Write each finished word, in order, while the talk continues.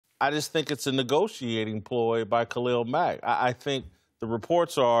I just think it's a negotiating ploy by Khalil Mack. I think the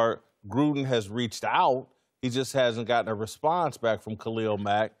reports are Gruden has reached out. He just hasn't gotten a response back from Khalil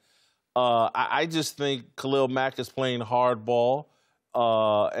Mack. I just think Khalil Mack is playing hardball.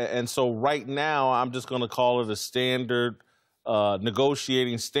 And so right now, I'm just going to call it a standard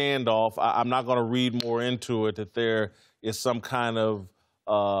negotiating standoff. I'm not going to read more into it that there is some kind of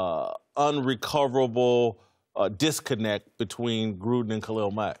unrecoverable disconnect between Gruden and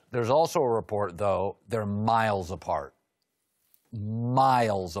Khalil Mack. There's also a report, though, they're miles apart.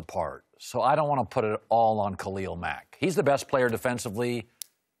 Miles apart. So I don't want to put it all on Khalil Mack. He's the best player defensively.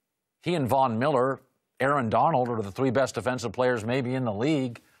 He and Von Miller, Aaron Donald are the 3 best defensive players maybe in the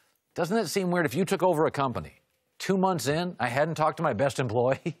league. Doesn't it seem weird if you took over a company, 2 months in, I hadn't talked to my best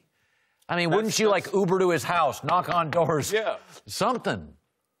employee? I mean, wouldn't you like Uber to his house, knock on doors? Yeah. Something.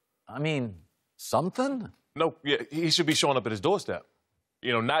 I mean, something? No, yeah, he should be showing up at his doorstep.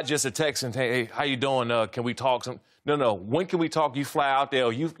 You know, not just a text and, hey, how you doing? Can we talk? No. When can we talk? You fly out there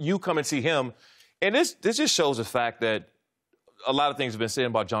or you come and see him. And this just shows the fact that a lot of things have been said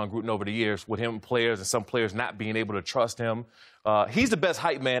about Jon Gruden over the years with him, players, and some players not being able to trust him. He's the best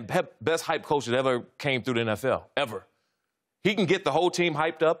hype man, best hype coach that ever came through the NFL, ever. He can get the whole team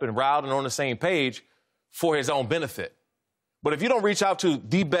hyped up and riled and on the same page for his own benefit. But if you don't reach out to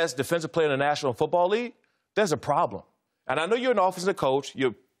the best defensive player in the National Football League, there's a problem. And I know you're an offensive coach.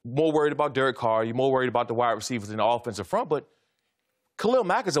 You're more worried about Derek Carr. You're more worried about the wide receivers in the offensive front. But Khalil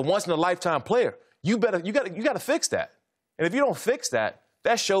Mack is a once-in-a-lifetime player. You got to fix that. And if you don't fix that,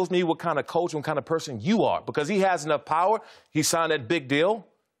 that shows me what kind of coach, what kind of person you are. Because he has enough power. He signed that big deal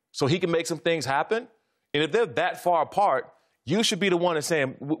so he can make some things happen. And if they're that far apart, you should be the one that's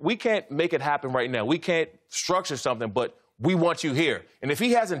saying, we can't make it happen right now. We can't structure something, but we want you here. And if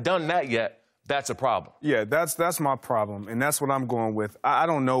he hasn't done that yet, that's a problem. Yeah, that's my problem, and that's what I'm going with. I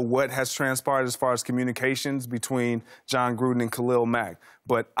don't know what has transpired as far as communications between Jon Gruden and Khalil Mack,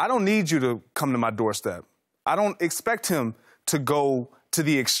 but I don't need you to come to my doorstep. I don't expect him to go to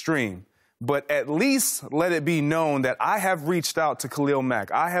the extreme, but at least let it be known that I have reached out to Khalil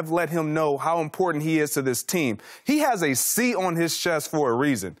Mack. I have let him know how important he is to this team. He has a C on his chest for a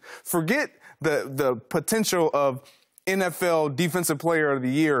reason. Forget the potential of NFL Defensive Player of the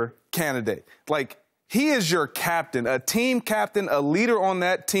Year candidate. Like, he is your captain, a team captain, a leader on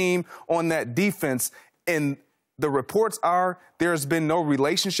that team, on that defense. And the reports are there's been no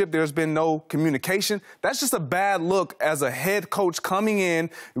relationship. There's been no communication. That's just a bad look as a head coach coming in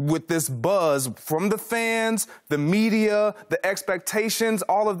with this buzz from the fans, the media, the expectations,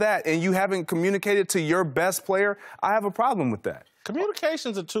 all of that, and you haven't communicated to your best player. I have a problem with that.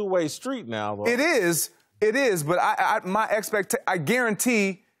 Communication's a two-way street now, though. It is, but I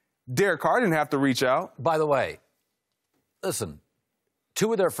guarantee Derek Carr didn't have to reach out. By the way, listen,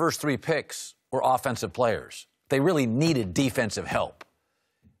 2 of their first 3 picks were offensive players. They really needed defensive help.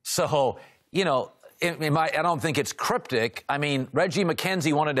 So, you know, I don't think it's cryptic. I mean, Reggie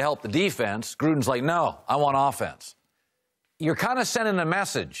McKenzie wanted to help the defense. Gruden's like, no, I want offense. You're kind of sending a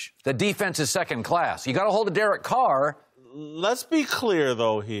message. The defense is second class. You got to hold of Derek Carr. Let's be clear,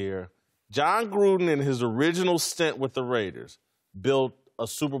 though, here. Jon Gruden, in his original stint with the Raiders, built a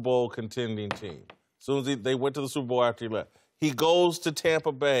Super Bowl contending team. As soon as they went to the Super Bowl after he left. He goes to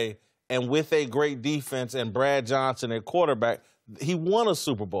Tampa Bay, and with a great defense and Brad Johnson at quarterback, he won a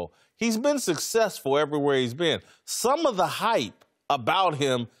Super Bowl. He's been successful everywhere he's been. Some of the hype about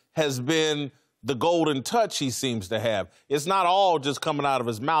him has been the golden touch he seems to have. It's not all just coming out of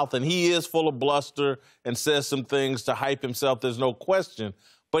his mouth, and he is full of bluster and says some things to hype himself, there's no question.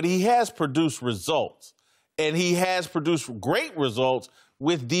 But he has produced results, and he has produced great results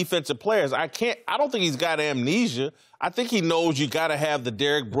with defensive players. I don't think he's got amnesia. I think he knows you got to have the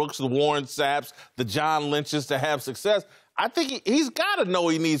Derek Brooks, the Warren Sapps, the John Lynches to have success. I think he's got to know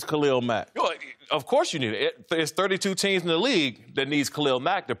he needs Khalil Mack. Of course you need it. There's 32 teams in the league that needs Khalil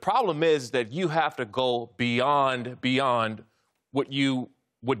Mack. The problem is that you have to go beyond what you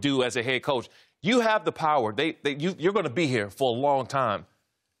would do as a head coach. You have the power. You're going to be here for a long time.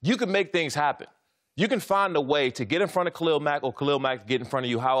 You can make things happen. You can find a way to get in front of Khalil Mack or Khalil Mack to get in front of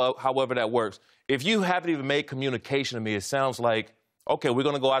you, however that works. If you haven't even made communication to me, it sounds like, okay, we're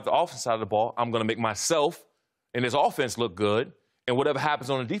going to go out the offense side of the ball. I'm going to make myself and his offense look good, and whatever happens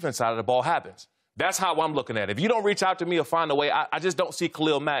on the defense side of the ball happens. That's how I'm looking at it. If you don't reach out to me or find a way, I just don't see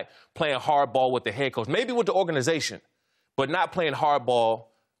Khalil Mack playing hardball with the head coach. Maybe with the organization, but not playing hardball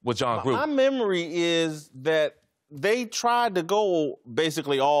with Jon Gruden. My memory is that they tried to go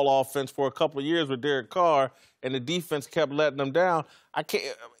basically all offense for a couple of years with Derek Carr, and the defense kept letting them down. I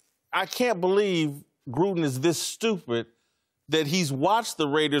can't believe Gruden is this stupid that he's watched the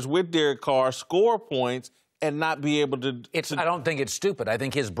Raiders with Derek Carr score points and not be able to... I don't think it's stupid. I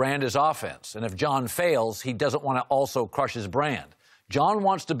think his brand is offense. And if John fails, he doesn't want to also crush his brand. John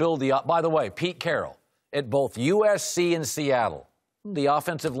wants to build the... By the way, Pete Carroll, at both USC and Seattle, the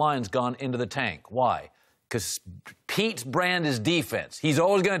offensive line's gone into the tank. Why? Because Pete's brand is defense. He's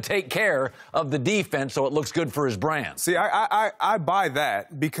always going to take care of the defense so it looks good for his brand. See, I buy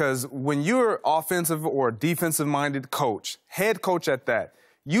that because when you're offensive or defensive-minded coach, head coach at that,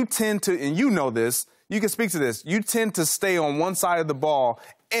 you tend to, and you know this, you can speak to this, you tend to stay on one side of the ball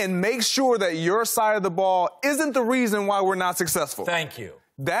and make sure that your side of the ball isn't the reason why we're not successful. Thank you.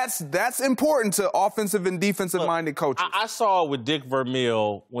 That's important to offensive and defensive-minded coaches. I saw it with Dick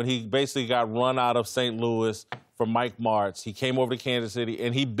Vermeil when he basically got run out of St. Louis from Mike Martz. He came over to Kansas City,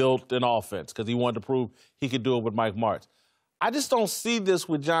 and he built an offense because he wanted to prove he could do it with Mike Martz. I just don't see this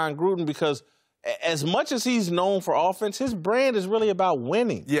with John Gruden because as much as he's known for offense, his brand is really about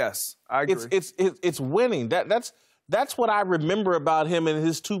winning. Yes, I agree. It's winning. That's what I remember about him in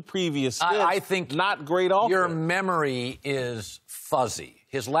his two previous stints. I think not great offense. Your memory is fuzzy.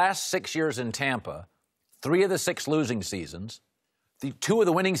 His last 6 years in Tampa, 3 of the 6 losing seasons, 2 of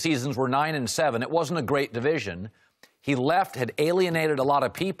the winning seasons were 9 and 7. It wasn't a great division. He left, had alienated a lot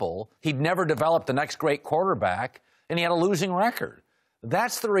of people. He'd never developed the next great quarterback, and he had a losing record.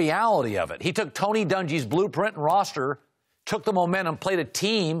 That's the reality of it. He took Tony Dungy's blueprint and roster, took the momentum, played a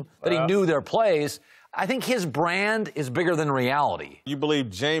team that he knew their plays. I think his brand is bigger than reality. You believe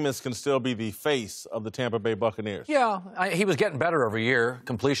Jameis can still be the face of the Tampa Bay Buccaneers? Yeah, he was getting better every year.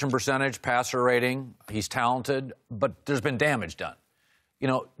 Completion percentage, passer rating, he's talented, but there's been damage done. You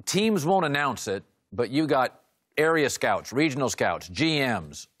know, teams won't announce it, but you got area scouts, regional scouts,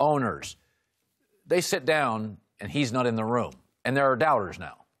 GMs, owners. They sit down, and he's not in the room. And there are doubters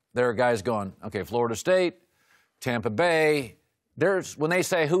now. There are guys going, okay, Florida State, Tampa Bay. When they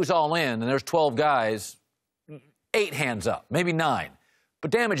say who's all in, and there's 12 guys, 8 hands up, maybe 9. But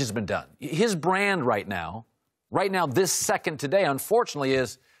damage has been done. His brand right now, this second today, unfortunately,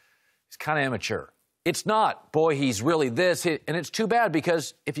 is he's kind of immature. It's not, boy, he's really this. And it's too bad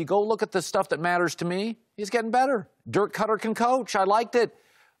because if you go look at the stuff that matters to me, he's getting better. Dirk Cutter can coach. I liked it.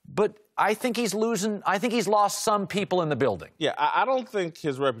 But I think he's losing. I think he's lost some people in the building. Yeah, I don't think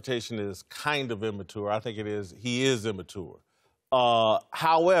his reputation is kind of immature. I think he is immature.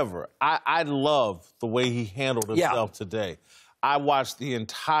 However, I love the way he handled himself today. I watched the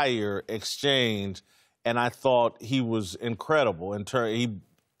entire exchange, and I thought he was incredible. He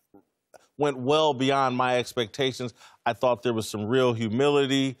went well beyond my expectations. I thought there was some real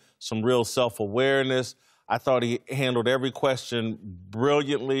humility, some real self-awareness. I thought he handled every question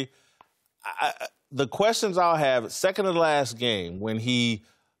brilliantly. The questions I'll have, second to the last game, when he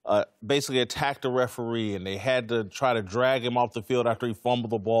basically attacked a referee and they had to try to drag him off the field after he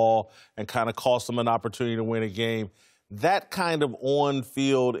fumbled the ball and kind of cost him an opportunity to win a game. That kind of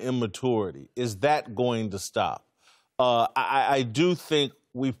on-field immaturity, is that going to stop? I do think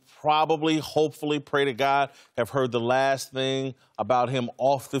we probably, hopefully, pray to God, have heard the last thing about him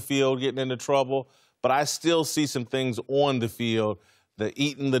off the field getting into trouble. But I still see some things on the field, the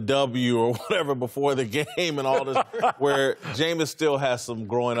eating the W or whatever before the game and all this, where Jameis still has some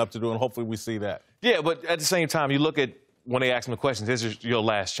growing up to do, and hopefully we see that. Yeah, but at the same time, you look at when they ask him the questions, this is your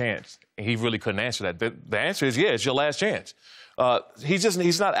last chance. And he really couldn't answer that. The answer is, yeah, it's your last chance.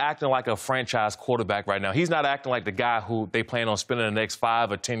 He's not acting like a franchise quarterback right now. He's not acting like the guy who they plan on spending the next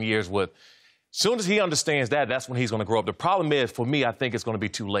 5 or 10 years with. As soon as he understands that, that's when he's going to grow up. The problem is, for me, I think it's going to be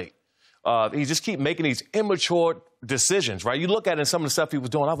too late. He just keep making these immature decisions, right? You look at it and some of the stuff he was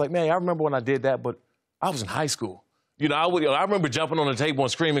doing, I was like, man, I remember when I did that, but I was in high school. You know, I remember jumping on the table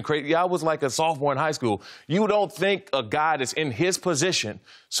and screaming crazy. Yeah, I was like a sophomore in high school. You don't think a guy that's in his position,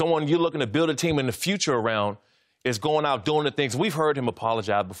 someone you're looking to build a team in the future around, is going out doing the things. We've heard him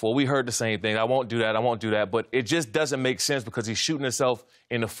apologize before. We heard the same thing. I won't do that. I won't do that. But it just doesn't make sense because he's shooting himself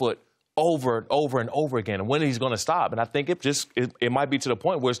in the foot over and over and over again. And when he's going to stop? And I think it might be to the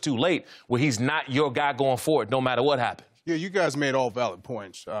point where it's too late, where he's not your guy going forward, no matter what happens. Yeah, you guys made all valid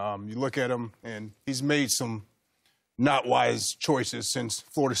points. You look at him, and he's made some not wise choices since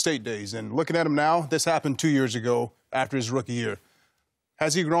Florida State days. And looking at him now, this happened 2 years ago after his rookie year.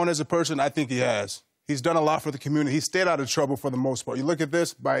 Has he grown as a person? I think he has. He's done a lot for the community. He stayed out of trouble for the most part. You look at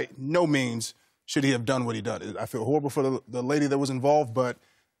this, by no means should he have done what he done. I feel horrible for the lady that was involved, but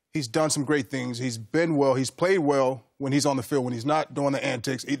he's done some great things. He's been well. He's played well when he's on the field, when he's not doing the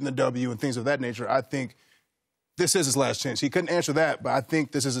antics, eating the W and things of that nature. I think this is his last chance. He couldn't answer that, but I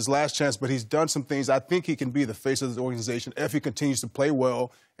think this is his last chance. But he's done some things. I think he can be the face of the organization if he continues to play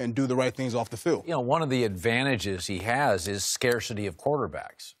well and do the right things off the field. You know, one of the advantages he has is scarcity of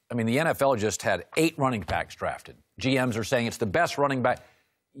quarterbacks. I mean, the NFL just had 8 running backs drafted. GMs are saying it's the best running back.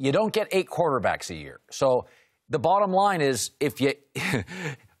 You don't get 8 quarterbacks a year. So the bottom line is if you're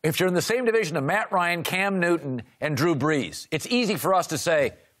in the same division of Matt Ryan, Cam Newton, and Drew Brees, it's easy for us to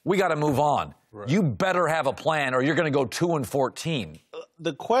say, we got to move on. Right. You better have a plan or you're going to go 2-14.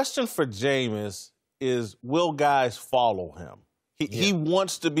 The question for Jameis is, will guys follow him? He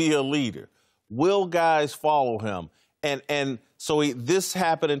wants to be a leader. Will guys follow him? And so this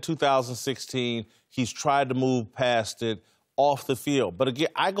happened in 2016. He's tried to move past it off the field. But again,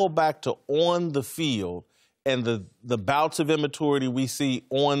 I go back to on the field and the bouts of immaturity we see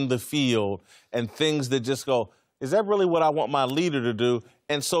on the field and things that just go, is that really what I want my leader to do?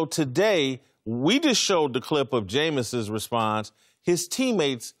 And so today, we just showed the clip of Jameis's response. His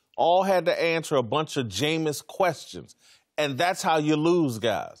teammates all had to answer a bunch of Jameis questions. And that's how you lose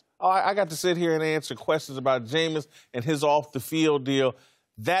guys. I got to sit here and answer questions about Jameis and his off-the-field deal.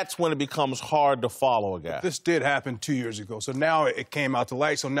 That's when it becomes hard to follow a guy. This did happen 2 years ago, so now it came out to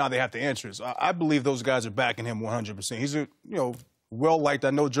light, so now they have to answer it. So I believe those guys are backing him 100%. He's a, well-liked.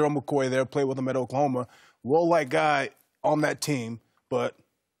 I know Gerald McCoy there, played with him at Oklahoma. Well-liked guy on that team, but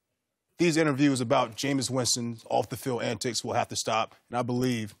these interviews about Jameis Winston's off-the-field antics will have to stop, and I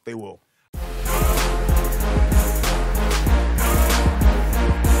believe they will.